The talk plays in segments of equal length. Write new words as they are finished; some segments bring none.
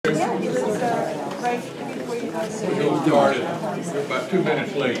We'll start it. We're about 2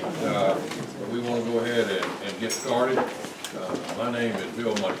 minutes late. We want to go ahead and get started. My name is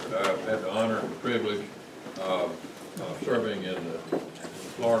Bill Montford. I've had the honor and privilege of serving in the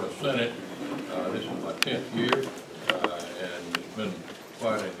Florida Senate. This is my 10th year, and it's been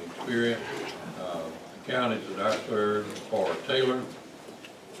quite an experience. The counties that I serve are Taylor,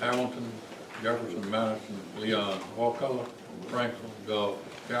 Hamilton, Jefferson, Madison, Leon, Waukalla, Franklin, Gulf,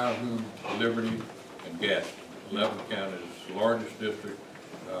 Calhoun, Liberty, and Gaston. 11 counties, the largest district,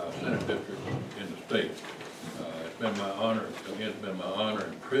 Senate district in the state. It's been my honor, again, it's been my honor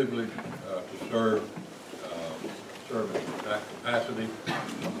and privilege to serve in that capacity.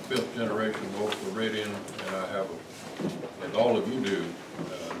 I'm a 5th generation local Floridian, and I have, as all of you do,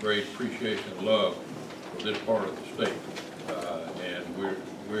 great appreciation and love for this part of the state. And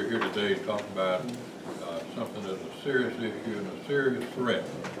we're here today to talk about something that's a serious issue and a serious threat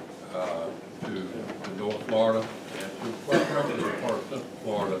to North Florida and to, quite frankly, to part of Central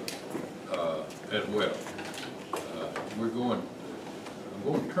Florida as well. I'm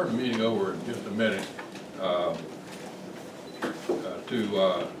going to turn the meeting over in just a minute to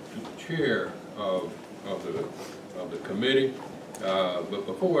the chair of the committee. But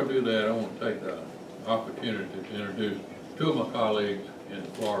before I do that, I want to take the opportunity to introduce 2 of my colleagues in the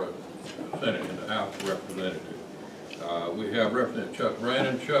Florida Senate in the House of Representatives. We have Representative Chuck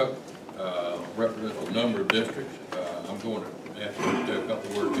Brannan. Chuck represents a number of districts. I'm going to ask him to say a couple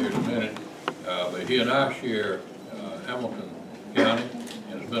words here in a minute. But he and I share Hamilton County,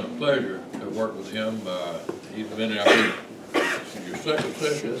 and it's been a pleasure to work with him. He's been out here in your second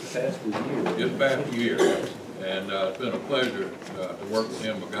session. Just past a year. And it's been a pleasure to work with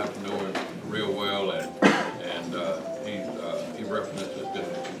him. I got to know him real well, and he represents this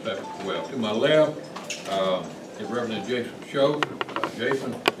district exceptionally well. To my left is Representative Jason Shoaf.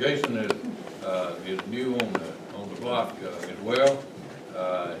 Jason is new on the block as well.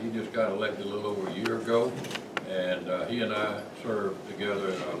 He just got elected a little over a year ago, and he and I served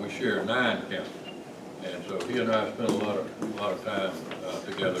together. We share 9 counties, and so he and I spent a lot of time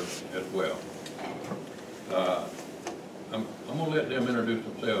together as well. I'm going to let them introduce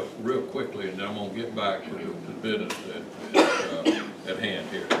themselves real quickly, and then I'm going to get back to the business at hand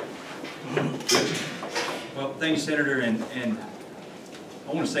here. Well, thank you, Senator, and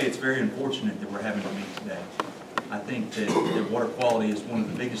I want to say it's very unfortunate that we're having a meeting today. I think that water quality is one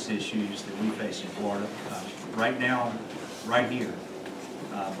of the biggest issues that we face in Florida. Right now, right here,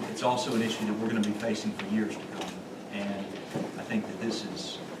 it's also an issue that we're going to be facing for years to come. And I think that this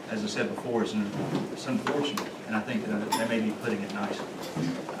is, as I said before, it's unfortunate, and I think that they may be putting it nicely.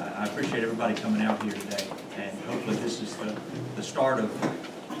 I appreciate everybody coming out here today, and hopefully this is the start of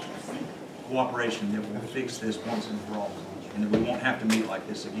cooperation that will fix this once and for all, and that we won't have to meet like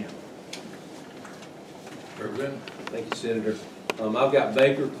this again. Thank you, Senator. I've got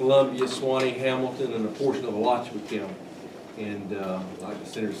Baker, Columbia, Suwannee, Hamilton, and a portion of Alachua County. And like the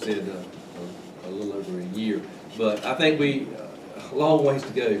Senator said, a little over a year. But I think a long ways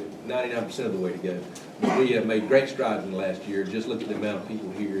to go, 99% of the way to go. But we have made great strides in the last year. Just look at the amount of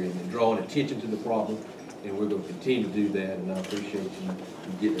people here and drawing attention to the problem. And we're going to continue to do that, and I appreciate you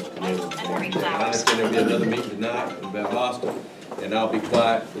getting us together. I understand there'll be another meeting tonight in Valdosta, and I'll be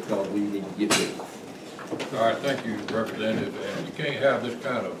quiet because we need to get through. All right, thank you, Representative. And you can't have this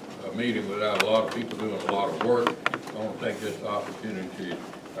kind of a meeting without a lot of people doing a lot of work. I want to take this opportunity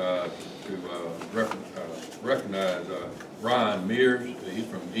to recognize Ryan Mears. He's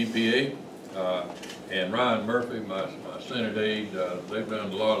from EPA, and Ryan Murphy, my Senate aide. They've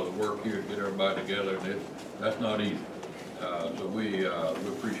done a lot of the work here to get everybody together, and that's not easy. So we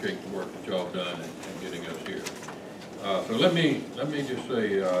appreciate the work that y'all done in getting us here. So let me just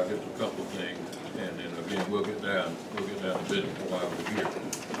say just a couple of things, and then again we'll get down to business while we're here.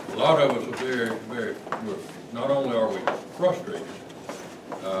 A lot of us are not only are we frustrated,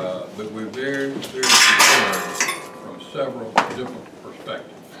 but we're very concerned from several different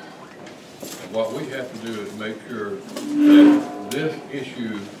perspectives. And what we have to do is make sure that this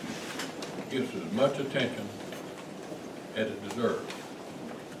issue gets as much attention as it deserves.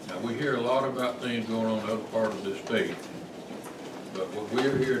 Now, we hear a lot about things going on in other parts of this state, but what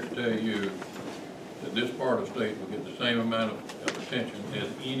we're here to tell you that this part of the state will get the same amount of attention as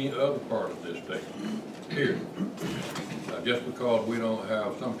any other part of this state, period. Just because we don't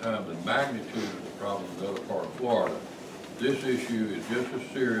have sometimes the magnitude of the problem in the other part of Florida, this issue is just as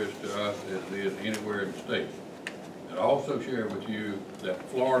serious to us as it is anywhere in the state. And I also share with you that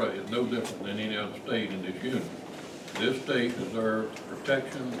Florida is no different than any other state in this union. This state deserves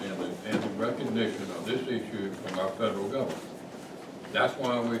protection and the recognition of this issue from our federal government. That's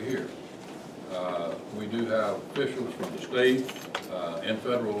why we're here. We do have officials from the state and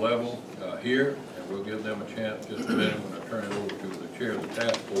federal level here, and we'll give them a chance just a minute when I turn it over to the chair of the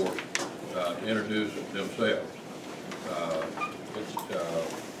task force to introduce themselves.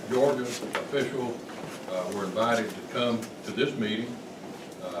 Georgia officials were invited to come to this meeting.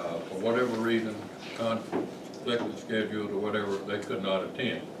 For whatever reason, conflicted schedules or whatever, they could not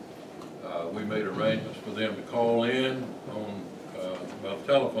attend. We made arrangements for them to call in on by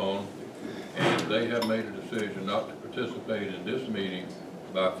telephone, and they have made a decision not to participate in this meeting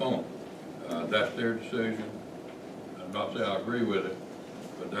by phone. That's their decision. I'm not saying I agree with it,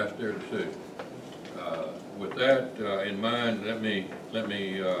 but that's their decision. With that in mind, let me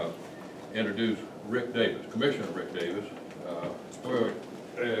introduce Rick Davis, Commissioner Rick Davis.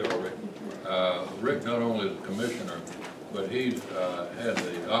 Rick not only is a commissioner, but he's had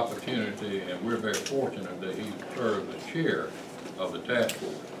the opportunity, and we're very fortunate that he served as chair of the task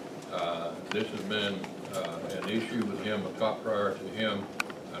force. This has been an issue with him, a top priority to him,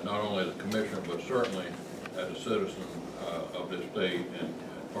 not only as a commissioner, but certainly as a citizen of this state and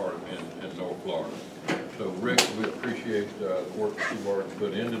part of in North Florida. So Rick, we appreciate the work that you've already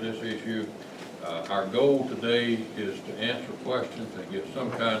put into this issue. Our goal today is to answer questions and get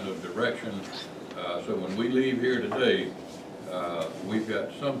some kind of direction. So when we leave here today, we've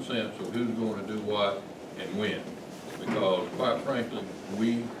got some sense of who's going to do what and when. Because quite frankly,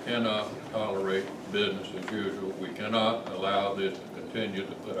 we cannot tolerate business as usual. We cannot allow this to continue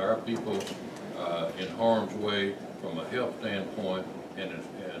to put our people in harm's way from a health standpoint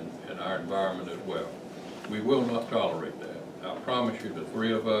and our environment as well. We will not tolerate that. I promise you, the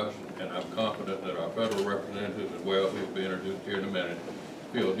three of us, and I'm confident that our federal representatives as well, who will be introduced here in a minute,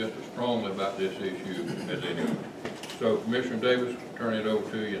 feel just as strongly about this issue as anyone. So Commissioner Davis, turn it over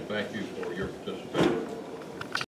to you, and thank you for your participation.